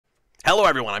Hello,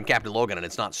 everyone. I'm Captain Logan, and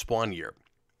it's not Spawn year.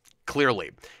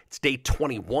 Clearly, it's day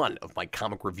 21 of my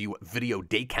comic review video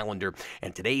day calendar,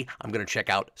 and today I'm going to check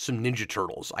out some Ninja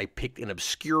Turtles. I picked an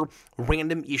obscure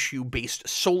random issue based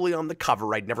solely on the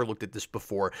cover. I'd never looked at this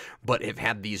before, but have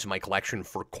had these in my collection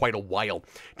for quite a while.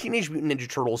 Teenage Mutant Ninja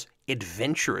Turtles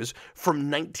Adventures from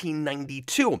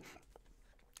 1992.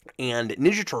 And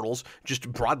Ninja Turtles,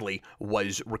 just broadly,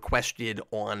 was requested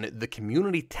on the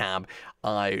community tab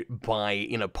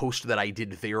in a post that I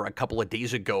did there a couple of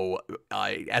days ago.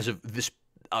 As of this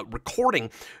recording,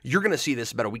 you're going to see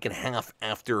this about a week and a half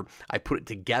after I put it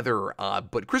together.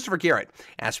 But Christopher Garrett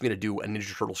asked me to do a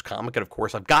Ninja Turtles comic, and of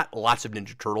course, I've got lots of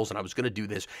Ninja Turtles, and I was going to do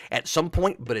this at some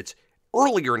point, but it's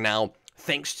earlier now,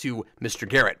 thanks to Mr.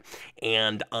 Garrett.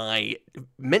 And I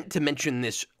meant to mention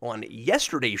this on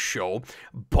yesterday's show,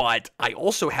 but I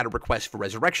also had a request for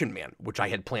Resurrection Man, which I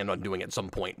had planned on doing at some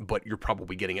point, but you're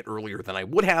probably getting it earlier than I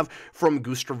would have from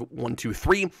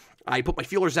Gooster123. I put my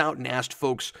feelers out and asked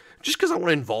folks, just because I want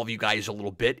to involve you guys a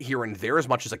little bit here and there as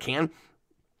much as I can,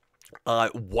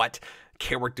 what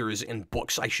characters and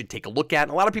books I should take a look at.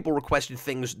 And a lot of people requested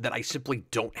things that I simply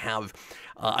don't have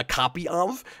a copy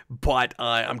of, but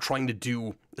I'm trying to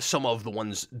do some of the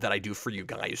ones that I do for you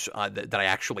guys that I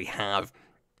actually have.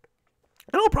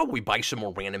 And I'll probably buy some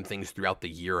more random things throughout the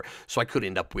year, so I could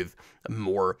end up with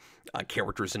more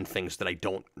characters and things that I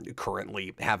don't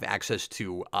currently have access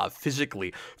to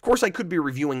physically. Of course, I could be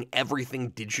reviewing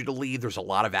everything digitally. There's a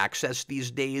lot of access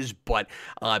these days, but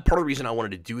part of the reason I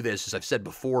wanted to do this, as I've said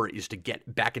before, is to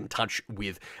get back in touch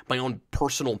with my own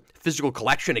personal physical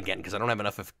collection again, because I don't have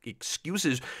enough of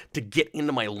excuses to get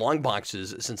into my long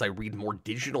boxes since I read more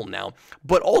digital now.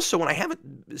 But also, and I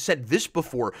haven't said this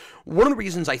before, one of the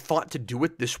reasons I thought to do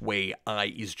it this way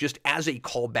is just as a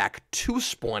callback to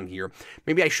Spawn here.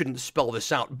 Maybe I shouldn't spell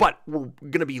this out, but we're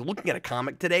going to be looking at a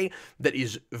comic today that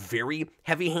is very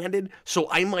heavy-handed, so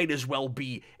I might as well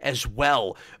be as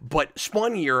well. But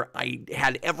Spawn year, I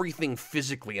had everything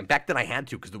physically, and back then I had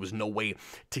to because there was no way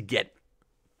to get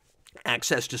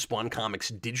access to Spawn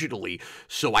comics digitally,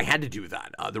 so I had to do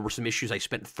that. There were some issues I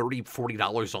spent $30,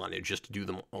 $40 on it just to do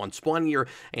them on Spawn year,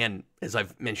 and as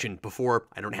I've mentioned before,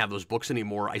 I don't have those books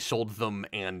anymore. I sold them,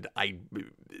 and I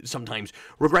sometimes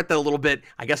regret that a little bit.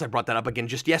 I guess I brought that up again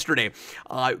just yesterday.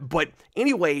 But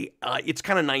anyway, it's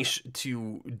kind of nice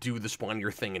to do the Spawn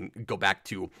year thing and go back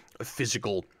to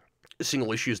physical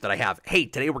single issues that I have. Hey,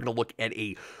 today we're going to look at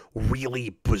a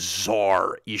really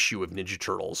bizarre issue of Ninja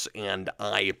Turtles, and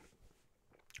I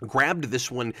grabbed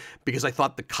this one because I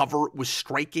thought the cover was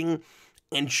striking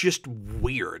and just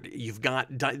weird. You've got,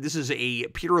 this is a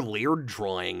Peter Laird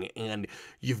drawing, and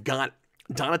you've got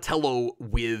Donatello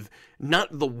with not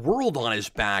the world on his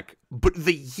back, but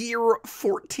the year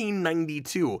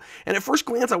 1492. And at first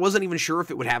glance, I wasn't even sure if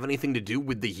it would have anything to do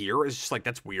with the year. It's just like,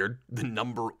 that's weird. The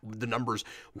numbers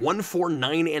 1, 4,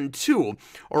 9, and 2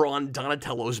 are on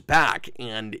Donatello's back,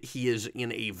 and he is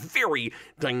in a very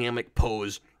dynamic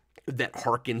pose that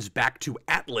harkens back to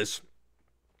Atlas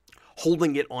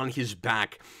holding it on his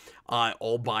back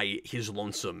all by his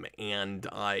lonesome, and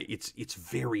it's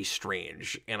very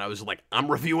strange. And I was like,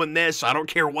 I'm reviewing this, I don't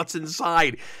care what's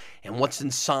inside. And what's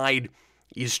inside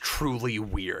is truly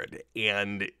weird,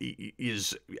 and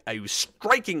is a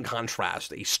striking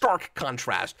contrast, a stark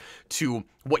contrast to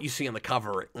what you see on the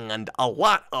cover. And a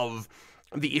lot of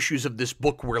the issues of this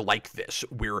book were like this,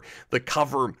 where the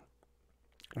cover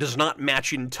does not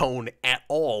match in tone at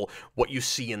all what you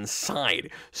see inside.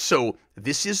 So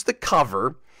this is the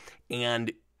cover,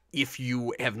 and if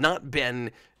you have not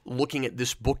been looking at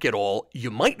this book at all,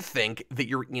 you might think that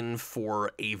you're in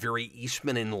for a very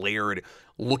Eastman and Laird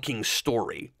looking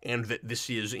story, and that this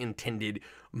is intended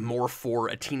more for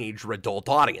a teenage or adult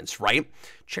audience, right?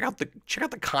 Check out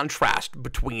the contrast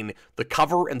between the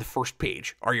cover and the first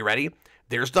page. Are you ready?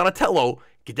 There's Donatello.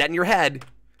 Get that in your head.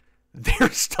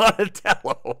 There's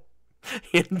Donatello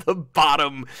in the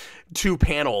bottom two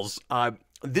panels.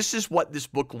 This is what this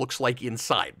book looks like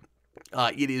inside.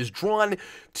 It is drawn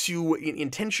to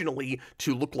intentionally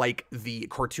to look like the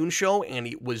cartoon show, and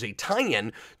it was a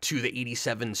tie-in to the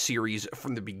 87 series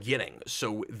from the beginning.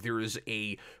 So there's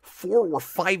a 4 or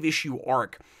 5 issue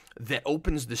arc that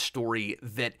opens the story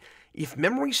that, if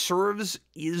memory serves,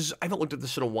 I haven't looked at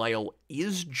this in a while,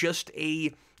 is just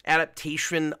a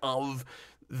adaptation of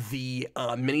the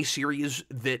miniseries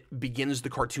that begins the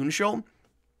cartoon show.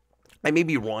 I may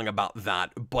be wrong about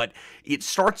that, but it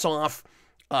starts off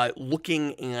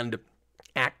looking and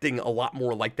acting a lot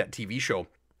more like that TV show.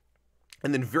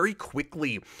 And then very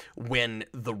quickly, when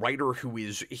the writer who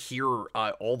is here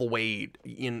all the way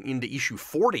into issue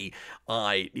 40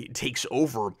 takes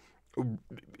over,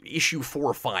 issue 4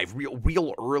 or 5,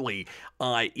 real early,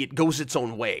 it goes its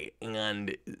own way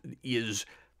and is,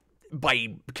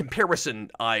 by comparison,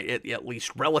 at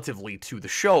least relatively to the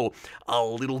show, a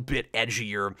little bit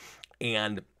edgier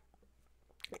and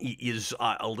is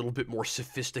a little bit more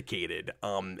sophisticated,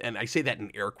 and I say that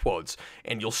in air quotes,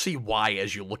 and you'll see why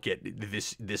as you look at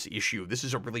this issue. This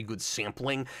is a really good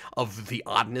sampling of the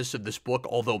oddness of this book,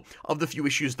 although of the few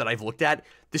issues that I've looked at,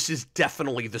 this is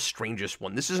definitely the strangest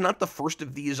one. This is not the first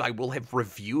of these I will have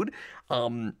reviewed.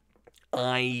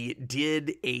 I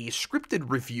did a scripted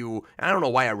review. I don't know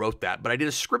why I wrote that, but I did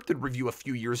a scripted review a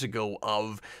few years ago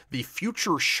of the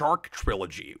Future Shark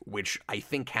trilogy, which I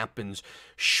think happens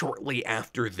shortly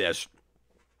after this.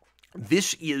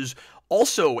 This is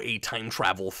also a time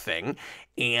travel thing,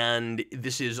 and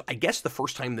this is, I guess, the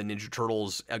first time the Ninja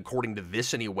Turtles, according to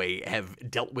this anyway, have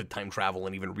dealt with time travel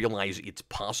and even realize it's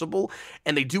possible,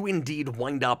 and they do indeed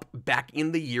wind up back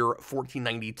in the year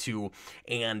 1492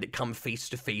 and come face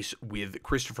to face with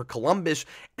Christopher Columbus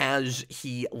as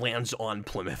he lands on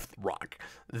Plymouth Rock.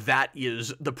 That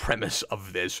is the premise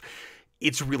of this.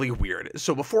 It's really weird.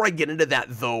 So before I get into that,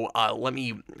 though, let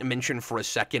me mention for a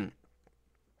second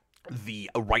the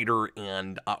writer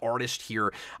and artist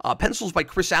here. Pencils by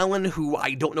Chris Allen, who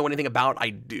I don't know anything about.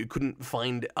 I couldn't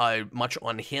find much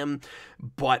on him,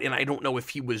 and I don't know if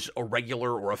he was a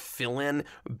regular or a fill-in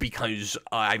because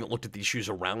I haven't looked at the issues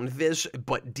around this,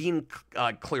 but Dean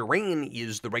Clarrain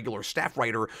is the regular staff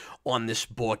writer on this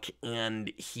book,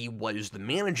 and he was the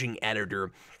managing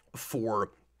editor for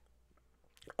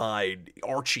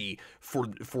Archie for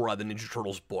the Ninja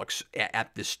Turtles books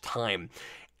at this time.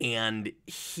 And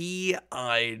he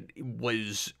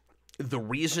was the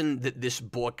reason that this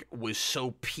book was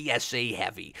so PSA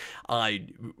heavy,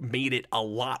 made it a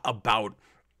lot about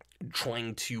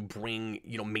trying to bring,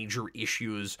 major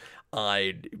issues,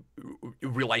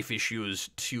 real life issues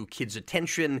to kids'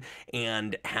 attention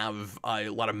and have a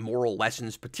lot of moral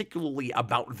lessons, particularly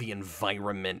about the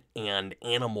environment and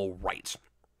animal rights.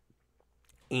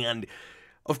 And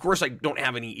of course, I don't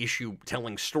have any issue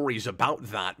telling stories about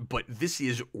that, but this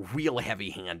is real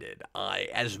heavy-handed,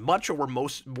 as much or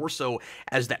more so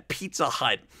as that Pizza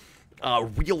Hut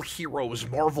Real Heroes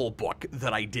Marvel book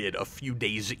that I did a few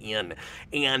days in.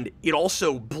 And it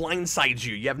also blindsides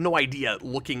you. You have no idea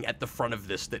looking at the front of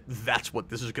this that's what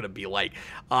this is going to be like.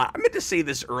 I meant to say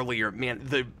this earlier, man.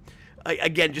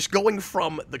 Again, just going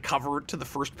from the cover to the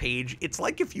first page, it's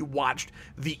like if you watched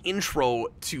the intro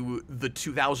to the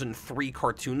 2003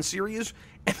 cartoon series,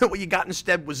 and then what you got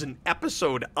instead was an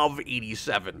episode of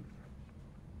 87.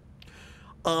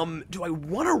 Do I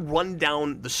want to run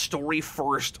down the story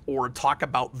first or talk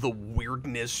about the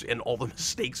weirdness and all the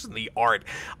mistakes in the art?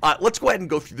 Let's go ahead and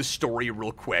go through the story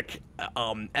real quick,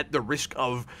 at the risk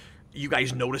of you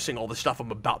guys noticing all the stuff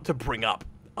I'm about to bring up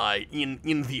in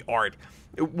the art.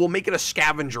 We'll make it a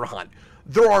scavenger hunt.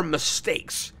 There are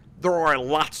mistakes. There are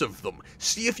lots of them.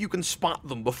 See if you can spot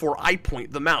them before I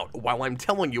point them out while I'm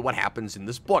telling you what happens in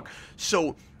this book.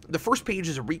 So the first page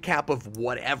is a recap of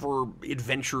whatever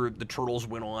adventure the Turtles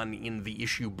went on in the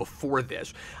issue before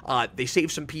this. They save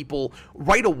some people.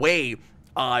 Right away,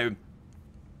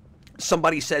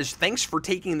 somebody says, "Thanks for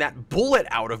taking that bullet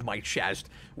out of my chest,"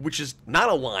 which is not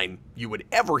a line you would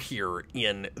ever hear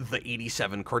in the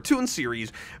 87 cartoon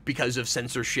series because of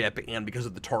censorship and because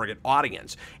of the target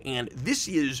audience. And this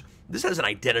has an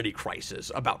identity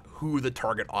crisis about who the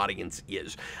target audience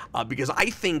is, because I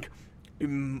think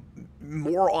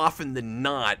more often than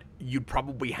not, you'd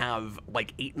probably have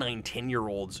like 8, 9,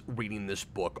 10-year-olds reading this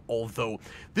book, although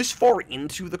this far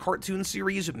into the cartoon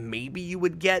series, maybe you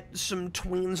would get some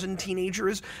tweens and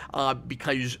teenagers,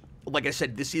 because, like I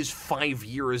said, this is 5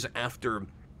 years after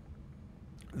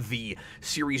the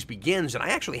series begins, and I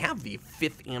actually have the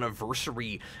 5th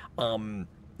anniversary,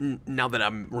 now that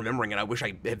I'm remembering it, I wish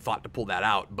I had thought to pull that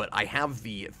out, but I have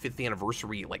the 5th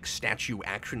anniversary, like, statue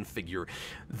action figure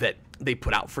that they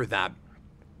put out for that.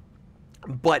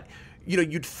 But,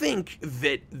 you'd think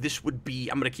that this would be,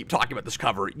 I'm going to keep talking about this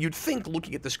cover, you'd think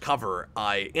looking at this cover,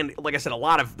 and like I said, a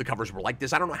lot of the covers were like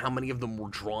this. I don't know how many of them were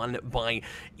drawn by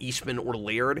Eastman or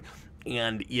Laird,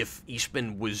 and if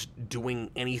Eastman was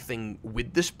doing anything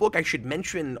with this book. I should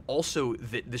mention also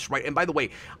that this writer, and by the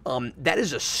way, that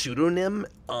is a pseudonym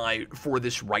for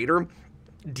this writer,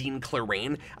 Dean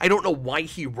Clarrain. I don't know why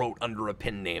he wrote under a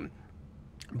pen name,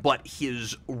 but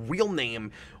his real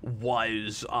name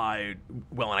was,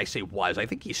 well, and I say was, I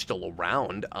think he's still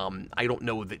around. I don't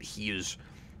know that he is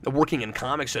working in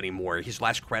comics anymore. His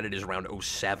last credit is around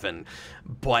 07,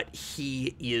 but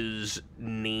he is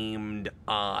named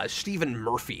Stephen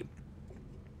Murphy.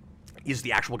 is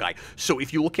the actual guy. So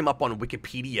if you look him up on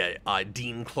Wikipedia,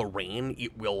 Dean Clorane,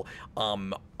 it will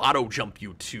auto jump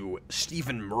you to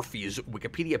Stephen Murphy's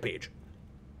Wikipedia page.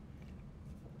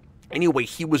 Anyway,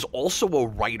 he was also a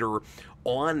writer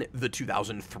on the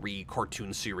 2003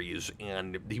 cartoon series,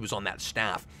 and he was on that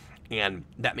staff. And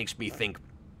that makes me think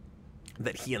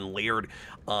that he and Laird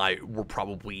were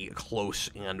probably close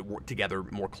and worked together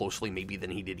more closely maybe than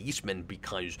he did Eastman,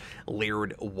 because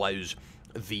Laird was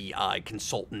the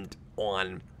consultant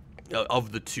on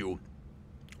of the two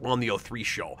on the 03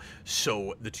 show.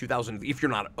 So the 2000, if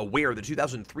you're not aware, the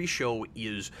 2003 show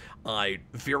is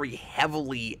very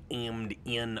heavily aimed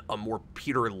in a more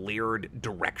Peter Laird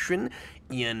direction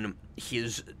in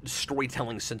his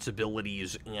storytelling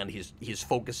sensibilities and his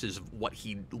focuses of what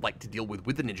he'd like to deal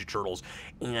with the Ninja Turtles.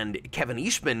 And Kevin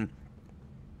Eastman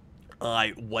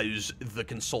was the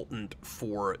consultant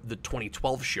for the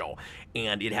 2012 show,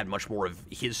 and it had much more of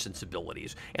his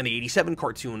sensibilities. And the 87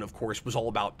 cartoon, of course, was all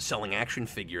about selling action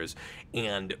figures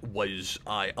and was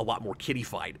a lot more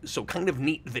kiddified. So kind of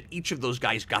neat that each of those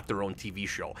guys got their own TV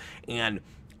show. And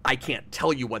I can't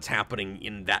tell you what's happening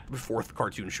in that fourth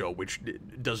cartoon show, which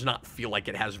does not feel like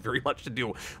it has very much to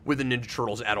do with the Ninja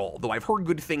Turtles at all. Though I've heard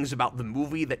good things about the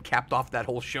movie that capped off that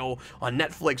whole show on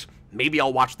Netflix. Maybe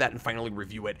I'll watch that and finally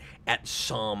review it at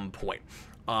some point.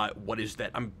 What is that?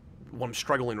 I'm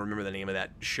struggling to remember the name of that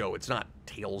show. It's not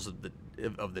Tales of the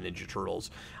Ninja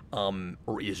Turtles,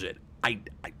 or is it? I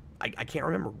can't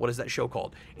remember. What is that show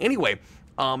called? Anyway,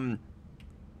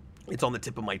 it's on the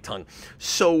tip of my tongue.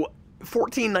 So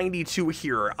 1492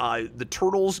 here, the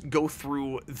Turtles go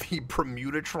through the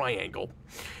Bermuda Triangle,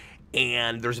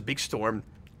 and there's a big storm,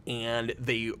 and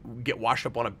they get washed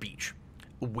up on a beach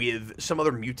with some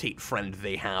other mutate friend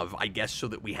they have, I guess, so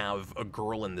that we have a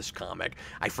girl in this comic.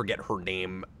 I forget her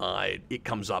name. It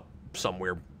comes up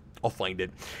somewhere. I'll find it.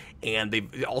 And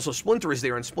they've also, Splinter is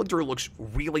there, and Splinter looks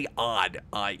really odd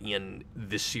in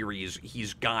this series.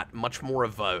 He's got much more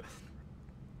of a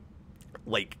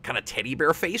like kind of teddy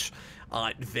bear face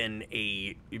than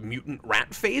a mutant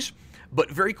rat face. But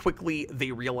very quickly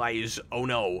they realize, oh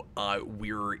no,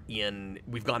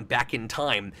 we've gone back in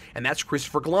time, and that's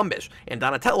Christopher Columbus. And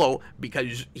Donatello,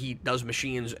 because he does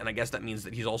machines, and I guess that means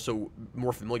that he's also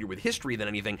more familiar with history than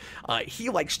anything, he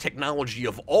likes technology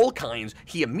of all kinds.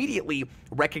 He immediately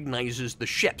recognizes the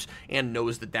ships and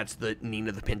knows that that's the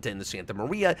Nina, the Pinta, and the Santa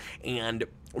Maria, and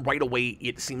right away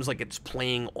it seems like it's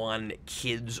playing on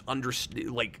kids'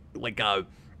 like a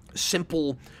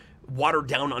simple,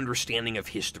 watered-down understanding of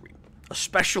history,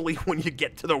 especially when you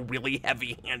get to the really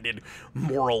heavy-handed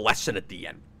moral lesson at the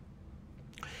end.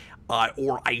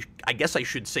 Or I guess I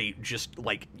should say just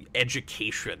like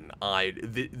education.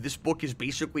 This book is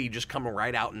basically just coming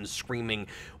right out and screaming,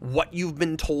 what you've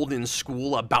been told in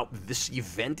school about this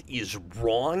event is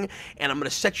wrong, and I'm going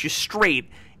to set you straight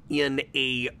in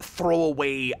a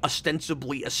throwaway,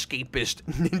 ostensibly escapist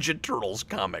Ninja Turtles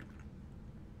comic.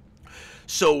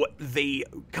 So they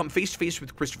come face to face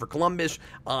with Christopher Columbus,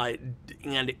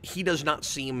 and he does not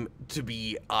seem to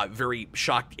be very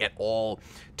shocked at all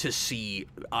to see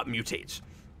mutates.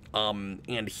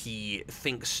 And he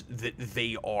thinks that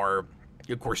they are,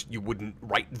 of course, you wouldn't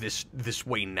write this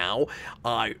way now,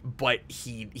 but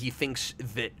he thinks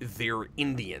that they're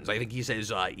Indians. I think he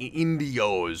says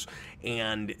Indios,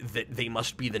 and that they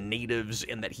must be the natives,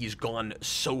 and that he's gone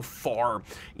so far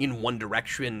in one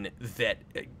direction that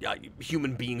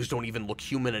human beings don't even look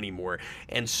human anymore.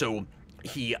 And so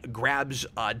he grabs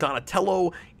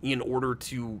Donatello in order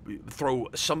to throw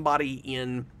somebody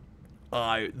in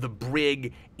the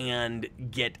brig and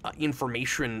get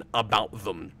information about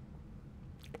them.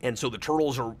 And so the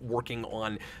Turtles are working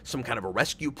on some kind of a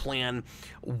rescue plan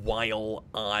while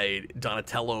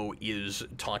Donatello is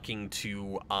talking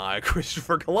to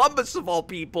Christopher Columbus, of all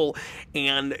people,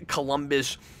 and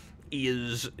Columbus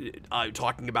is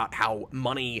talking about how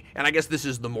money, and I guess this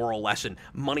is the moral lesson,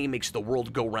 money makes the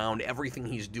world go round. Everything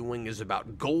he's doing is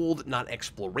about gold, not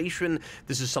exploration.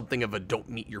 This is something of a don't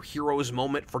meet your heroes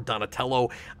moment for Donatello.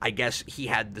 I guess he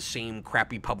had the same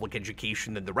crappy public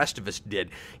education that the rest of us did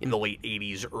in the late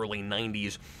 80s, early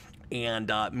 90s. And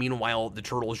meanwhile, the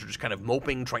Turtles are just kind of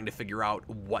moping, trying to figure out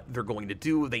what they're going to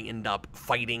do. They end up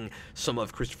fighting some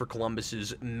of Christopher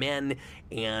Columbus's men,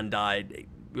 and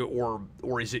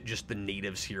or is it just the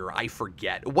natives here? I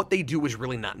forget. What they do is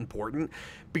really not important,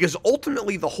 because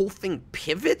ultimately the whole thing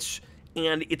pivots,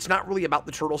 and it's not really about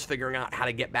the Turtles figuring out how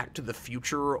to get back to the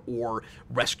future or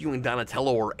rescuing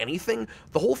Donatello or anything.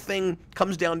 The whole thing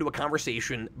comes down to a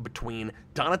conversation between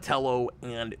Donatello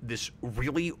and this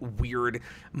really weird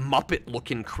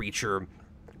Muppet-looking creature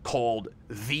called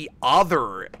the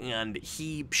Other, and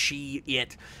he, she,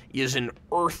 it is an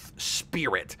earth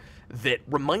spirit that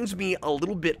reminds me a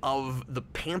little bit of the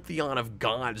pantheon of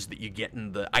gods that you get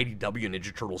in the IDW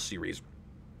Ninja Turtle series.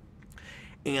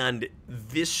 And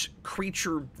this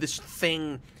creature, this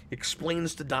thing,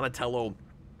 explains to Donatello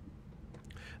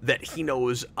that he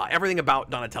knows everything about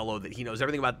Donatello, that he knows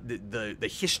everything about the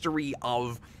history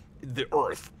of the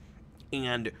Earth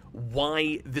and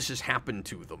why this has happened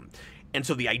to them. And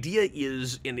so the idea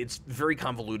is, and it's very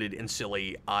convoluted and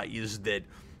silly, is that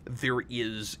they're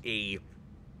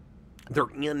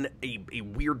in a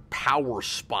weird power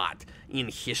spot in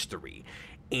history.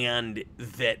 And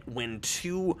that when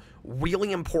two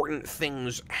really important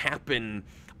things happen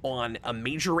on a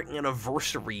major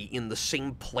anniversary in the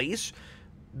same place,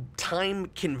 time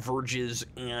converges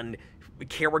and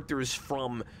characters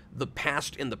from the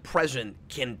past and the present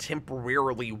can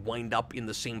temporarily wind up in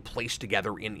the same place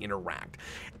together and interact.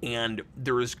 And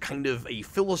there is kind of a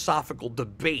philosophical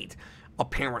debate,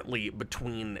 apparently,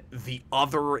 between the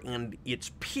Other and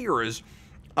its peers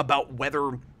about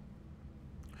whether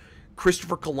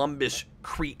Christopher Columbus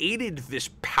created this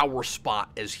power spot,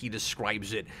 as he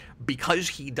describes it, because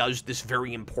he does this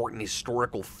very important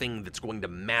historical thing that's going to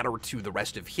matter to the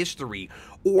rest of history,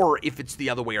 or if it's the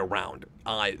other way around,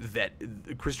 that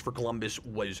Christopher Columbus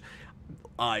was,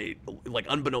 like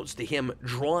unbeknownst to him,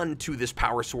 drawn to this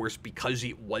power source because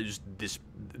it was this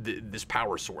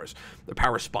power source, the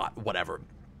power spot, whatever.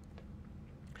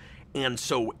 And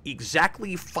so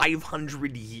exactly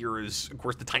 500 years, of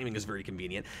course the timing is very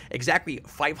convenient, exactly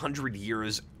 500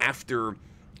 years after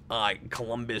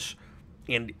Columbus,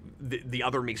 and the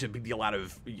Other makes a big deal out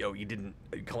of,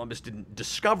 Columbus didn't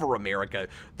discover America,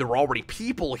 there were already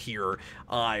people here.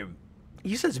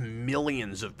 He says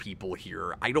millions of people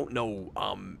here. I don't know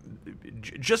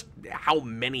just how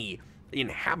many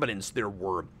inhabitants there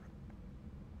were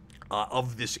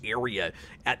of this area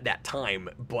at that time,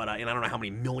 but and I don't know how many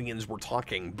millions we're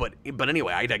talking, but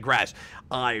anyway, I digress.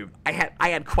 I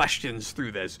had questions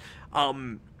through this.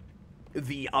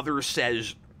 The Other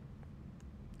says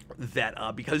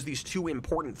that because these two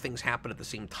important things happen at the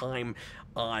same time,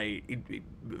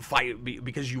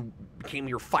 because you came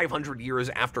here 500 years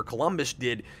after Columbus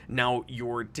did, now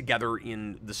you're together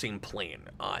in the same plane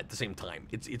at the same time.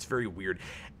 It's very weird,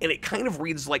 and it kind of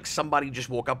reads like somebody just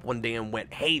woke up one day and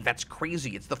went, "Hey, that's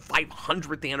crazy! It's the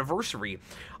 500th anniversary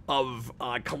of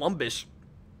Columbus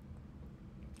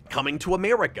coming to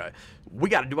America. We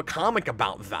got to do a comic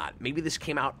about that." Maybe this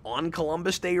came out on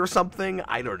Columbus Day or something.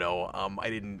 I don't know. I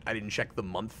didn't check the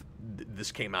month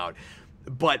this came out,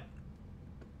 but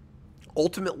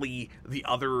ultimately, the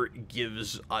Other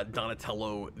gives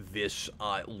Donatello this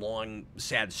long,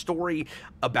 sad story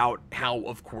about how,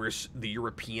 of course, the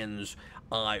Europeans,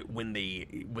 when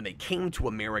they came to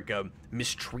America,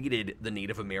 mistreated the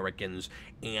Native Americans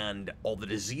and all the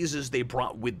diseases they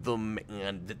brought with them,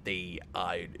 and that they,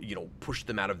 pushed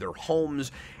them out of their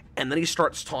homes. And then he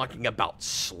starts talking about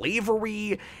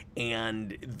slavery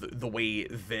and the way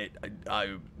that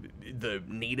the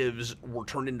natives were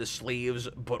turned into slaves,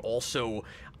 but also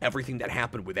everything that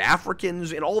happened with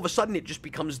Africans. And all of a sudden, it just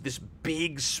becomes this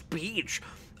big speech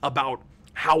about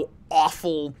how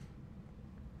awful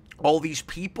all these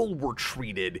people were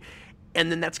treated. And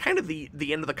then that's kind of the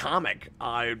end of the comic.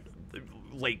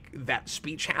 Like, that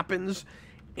speech happens,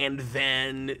 and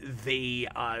then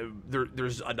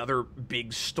there's another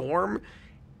big storm,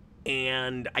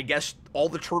 and I guess all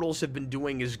the turtles have been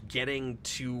doing is getting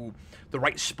to the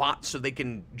right spot so they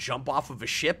can jump off of a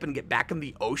ship and get back in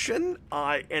the ocean,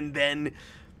 and then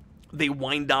they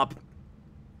wind up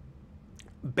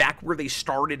back where they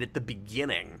started at the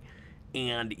beginning,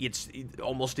 and it's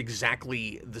almost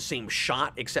exactly the same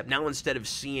shot, except now instead of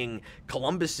seeing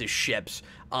Columbus's ships,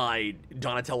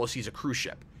 Donatello sees a cruise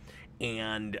ship.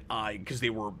 And because they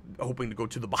were hoping to go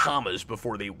to the Bahamas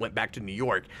before they went back to New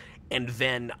York. And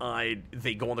then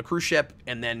they go on the cruise ship,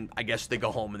 and then I guess they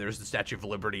go home, and there's the Statue of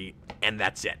Liberty, and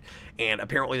that's it. And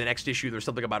apparently the next issue, there's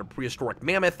something about a prehistoric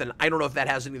mammoth, and I don't know if that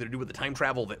has anything to do with the time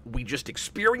travel that we just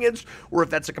experienced, or if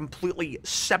that's a completely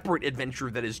separate adventure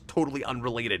that is totally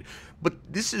unrelated. But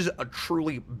this is a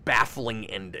truly baffling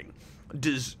ending.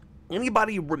 Does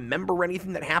anybody remember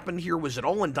anything that happened here? Was it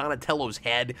all in Donatello's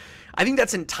head? I think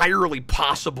that's entirely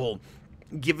possible,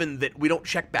 given that we don't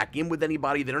check back in with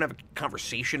anybody. They don't have a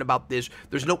conversation about this.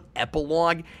 There's no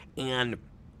epilogue, and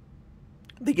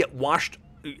they get washed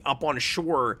up on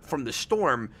shore from the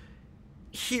storm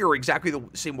here exactly the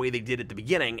same way they did at the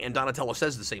beginning, and Donatello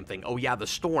says the same thing. Oh yeah, the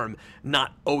storm,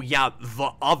 not oh yeah,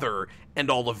 the Other,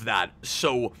 and all of that.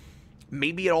 So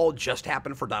Maybe it all just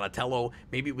happened for Donatello.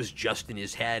 Maybe it was just in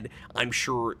his head. I'm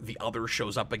sure the other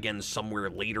shows up again somewhere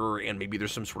later, and maybe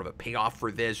there's some sort of a payoff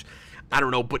for this. I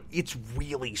don't know, but it's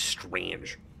really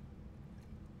strange.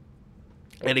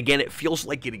 And again, it feels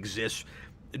like it exists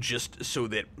just so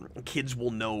that kids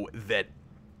will know that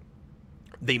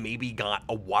they maybe got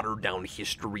a watered-down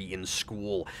history in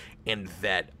school, and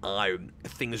that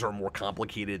things are more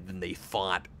complicated than they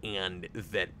thought, and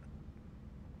that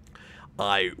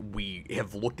we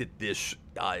have looked at this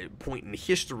point in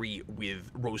history with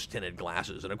rose-tinted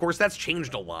glasses. And of course, that's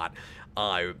changed a lot,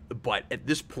 but at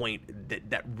this point,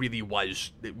 that really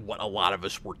was what a lot of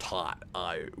us were taught,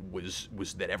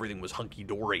 was that everything was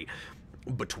hunky-dory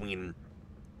between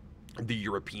the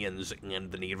Europeans and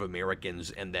the Native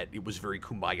Americans, and that it was very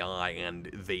kumbaya,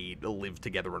 and they lived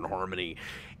together in harmony.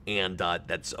 And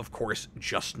that's, of course,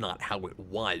 just not how it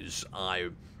was.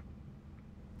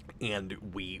 And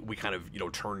we kind of,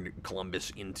 turned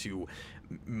Columbus into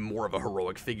more of a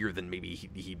heroic figure than maybe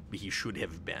he should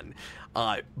have been.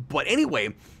 But anyway,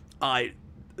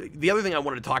 the other thing I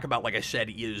wanted to talk about, like I said,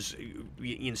 is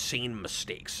insane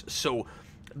mistakes. So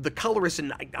the colorist,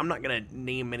 and I'm not going to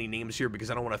name any names here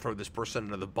because I don't want to throw this person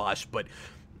under the bus, but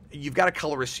you've got a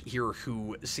colorist here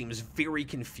who seems very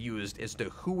confused as to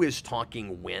who is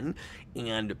talking when,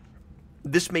 and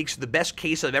this makes the best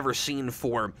case I've ever seen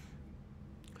for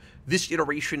this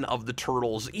iteration of the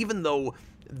Turtles, even though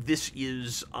this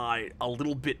is a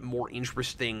little bit more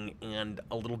interesting and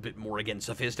a little bit more, again,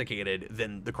 sophisticated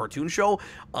than the cartoon show,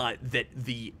 that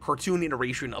the cartoon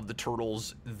iteration of the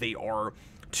Turtles, they are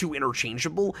too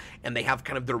interchangeable, and they have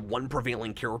kind of their one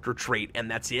prevailing character trait, and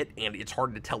that's it, and it's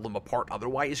hard to tell them apart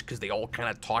otherwise, because they all kind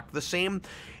of talk the same,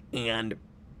 and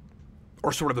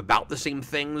or sort of about the same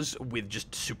things with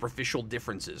just superficial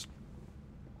differences.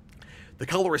 The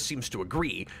colorist seems to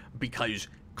agree, because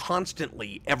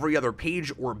constantly, every other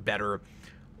page or better,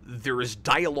 there is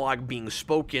dialogue being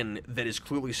spoken that is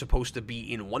clearly supposed to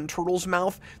be in one turtle's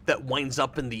mouth that winds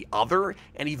up in the other,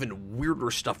 and even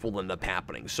weirder stuff will end up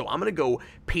happening. So I'm going to go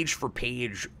page for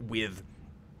page with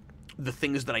the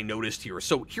things that I noticed here.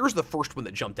 So here's the first one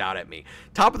that jumped out at me.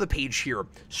 Top of the page here,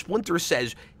 Splinter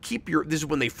says, this is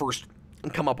when they first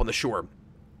come up on the shore.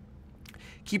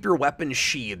 Keep your weapons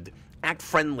sheathed, act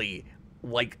friendly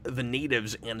like the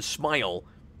natives, and smile.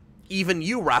 Even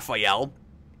you, Raphael.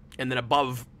 And then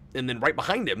above, and then right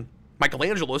behind him,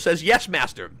 Michelangelo says, yes,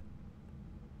 master.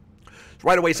 So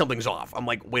right away, something's off. I'm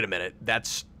like, wait a minute,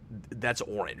 that's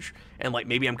orange. And like,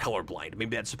 maybe I'm colorblind.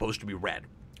 Maybe that's supposed to be red.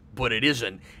 But it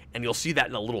isn't, and you'll see that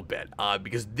in a little bit,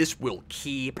 because this will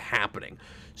keep happening.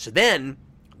 So then,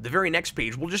 the very next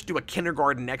page, we'll just do a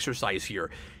kindergarten exercise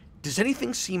here. Does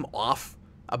anything seem off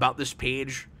about this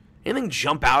page? Anything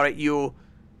jump out at you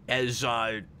as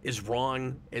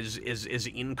wrong, as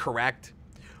incorrect?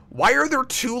 Why are there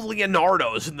two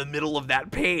Leonardos in the middle of that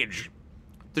page?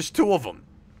 There's two of them.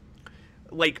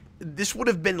 Like, this would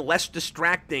have been less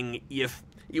distracting if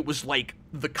it was like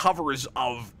the covers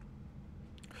of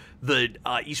the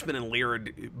Eastman and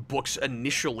Laird books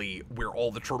initially, where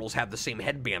all the turtles have the same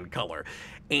headband color.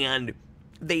 And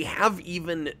they have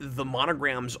even the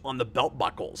monograms on the belt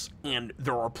buckles, and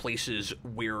there are places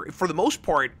where, for the most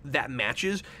part, that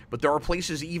matches, but there are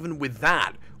places even with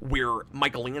that where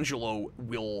Michelangelo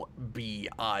will be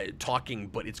talking,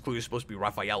 but it's clearly supposed to be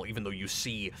Raphael, even though you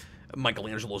see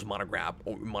Michelangelo's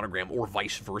monogram or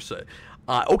vice versa.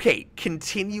 Okay,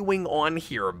 continuing on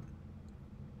here,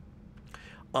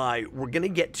 we're going to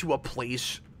get to a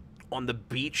place on the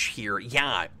beach here.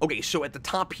 Yeah, okay, so at the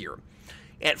top here,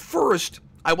 at first,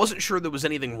 I wasn't sure there was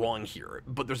anything wrong here,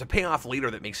 but there's a payoff later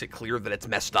that makes it clear that it's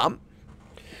messed up.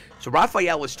 So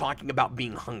Raphael is talking about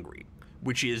being hungry,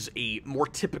 which is a more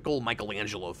typical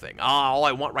Michelangelo thing. All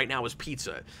I want right now is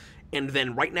pizza. And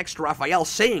then right next to Raphael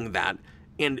saying that,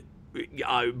 and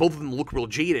both of them look real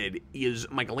jaded, is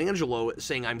Michelangelo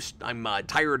saying, I'm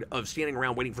tired of standing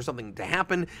around waiting for something to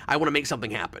happen. I want to make something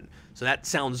happen. So that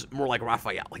sounds more like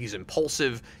Raphael. He's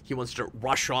impulsive. He wants to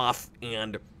rush off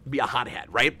and be a hothead,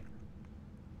 right?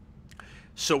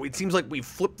 So it seems like we've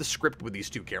flipped the script with these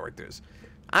two characters.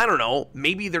 I don't know.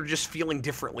 Maybe they're just feeling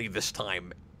differently this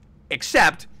time.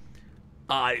 Except,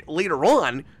 later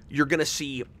on, you're going to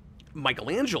see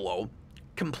Michelangelo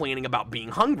complaining about being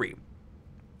hungry.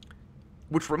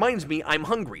 Which reminds me, I'm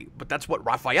hungry. But that's what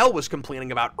Raphael was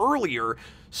complaining about earlier,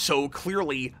 so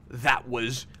clearly that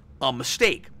was a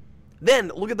mistake.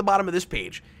 Then, look at the bottom of this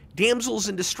page. Damsels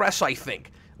in distress, I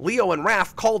think. Leo and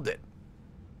Raph called it.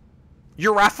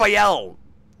 You're Raphael.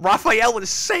 Raphael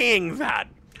is saying that.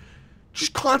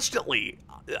 Just constantly.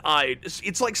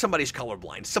 it's like somebody's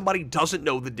colorblind. Somebody doesn't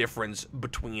know the difference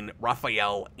between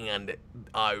Raphael and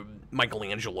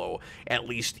Michelangelo, at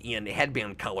least in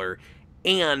headband color,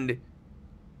 and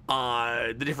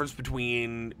the difference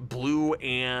between blue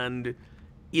and,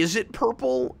 is it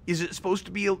purple? Is it supposed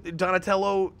to be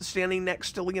Donatello standing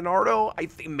next to Leonardo? I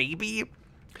think maybe.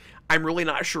 I'm really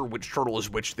not sure which turtle is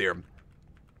which there.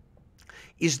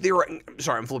 Is there?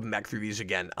 Sorry, I'm flipping back through these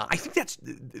again. I think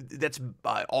that's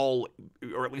all,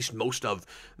 or at least most of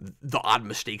the odd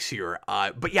mistakes here.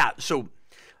 But yeah, so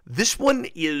this one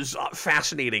is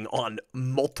fascinating on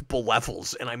multiple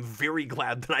levels, and I'm very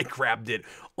glad that I grabbed it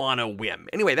on a whim.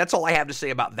 Anyway, that's all I have to say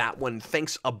about that one.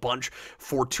 Thanks a bunch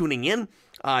for tuning in.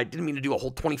 I didn't mean to do a whole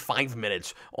 25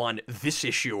 minutes on this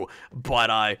issue,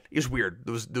 but it was weird.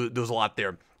 There was a lot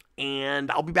there. And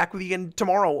I'll be back with you again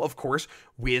tomorrow, of course,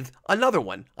 with another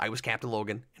one. I was Captain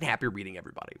Logan, and happy reading,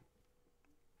 everybody.